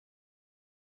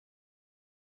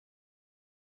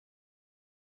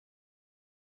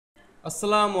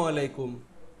Assalamu Walaikum.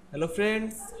 Hello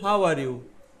friends, how are you?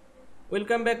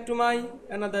 Welcome back to my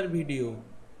another video.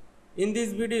 In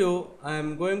this video, I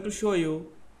am going to show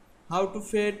you how to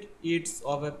fade edges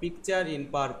of a picture in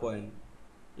PowerPoint.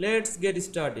 Let's get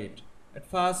started. At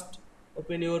first,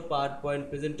 open your PowerPoint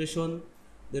presentation,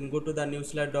 then go to the new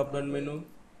slide drop down menu,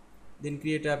 then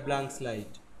create a blank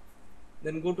slide.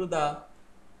 Then go to the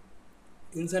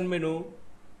insert menu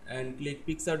and click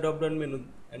picture drop down menu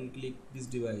and click this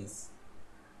device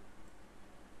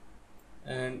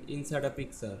and insert a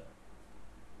picture.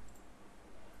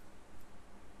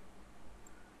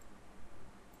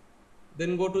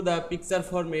 Then go to the picture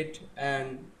format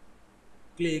and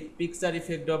click picture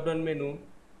effect drop down menu,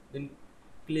 then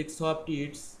click soft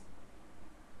edges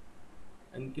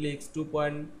and click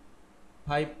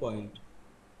 2.5 point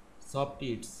soft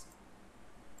edges.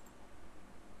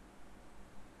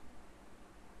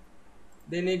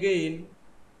 Then again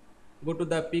go to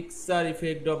the picture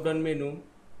effect drop down menu,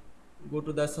 go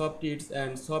to the soft edges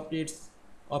and soft edges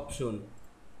option.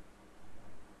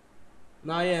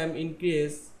 Now I am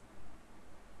increase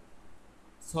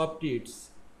soft edges.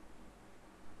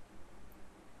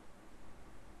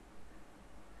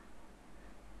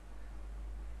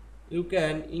 You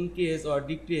can increase or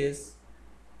decrease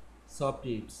soft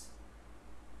edges.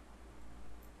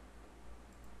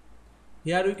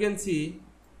 Here we can see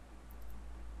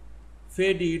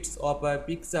fade edges of a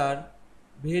picture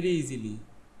very easily.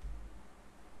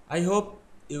 I hope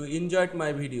you enjoyed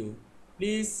my video.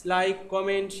 Please like,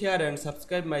 comment, share and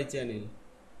subscribe my channel.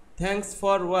 Thanks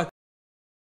for watching.